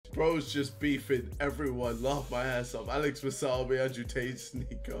bro's just beefing everyone. Laugh my ass off. Alex Wasabi, Andrew Tate,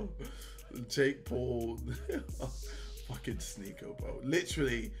 Sneako, Jake Paul. Fucking Sneako, bro.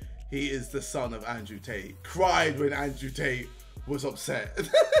 Literally, he is the son of Andrew Tate. Cried when Andrew Tate was upset.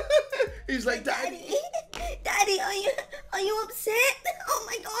 He's like, Daddy, are you upset? Oh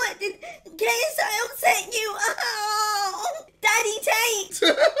my God, did KSI upset you? Oh, Daddy Tate.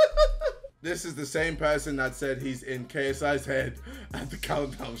 This is the same person that said he's in KSI's head at the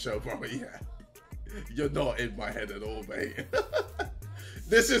Countdown show, bro. Yeah, you're not in my head at all, mate.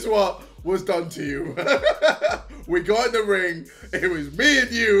 This is what was done to you. We got in the ring, it was me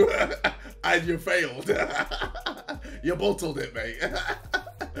and you, and you failed. You bottled it, mate.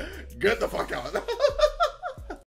 Get the fuck out.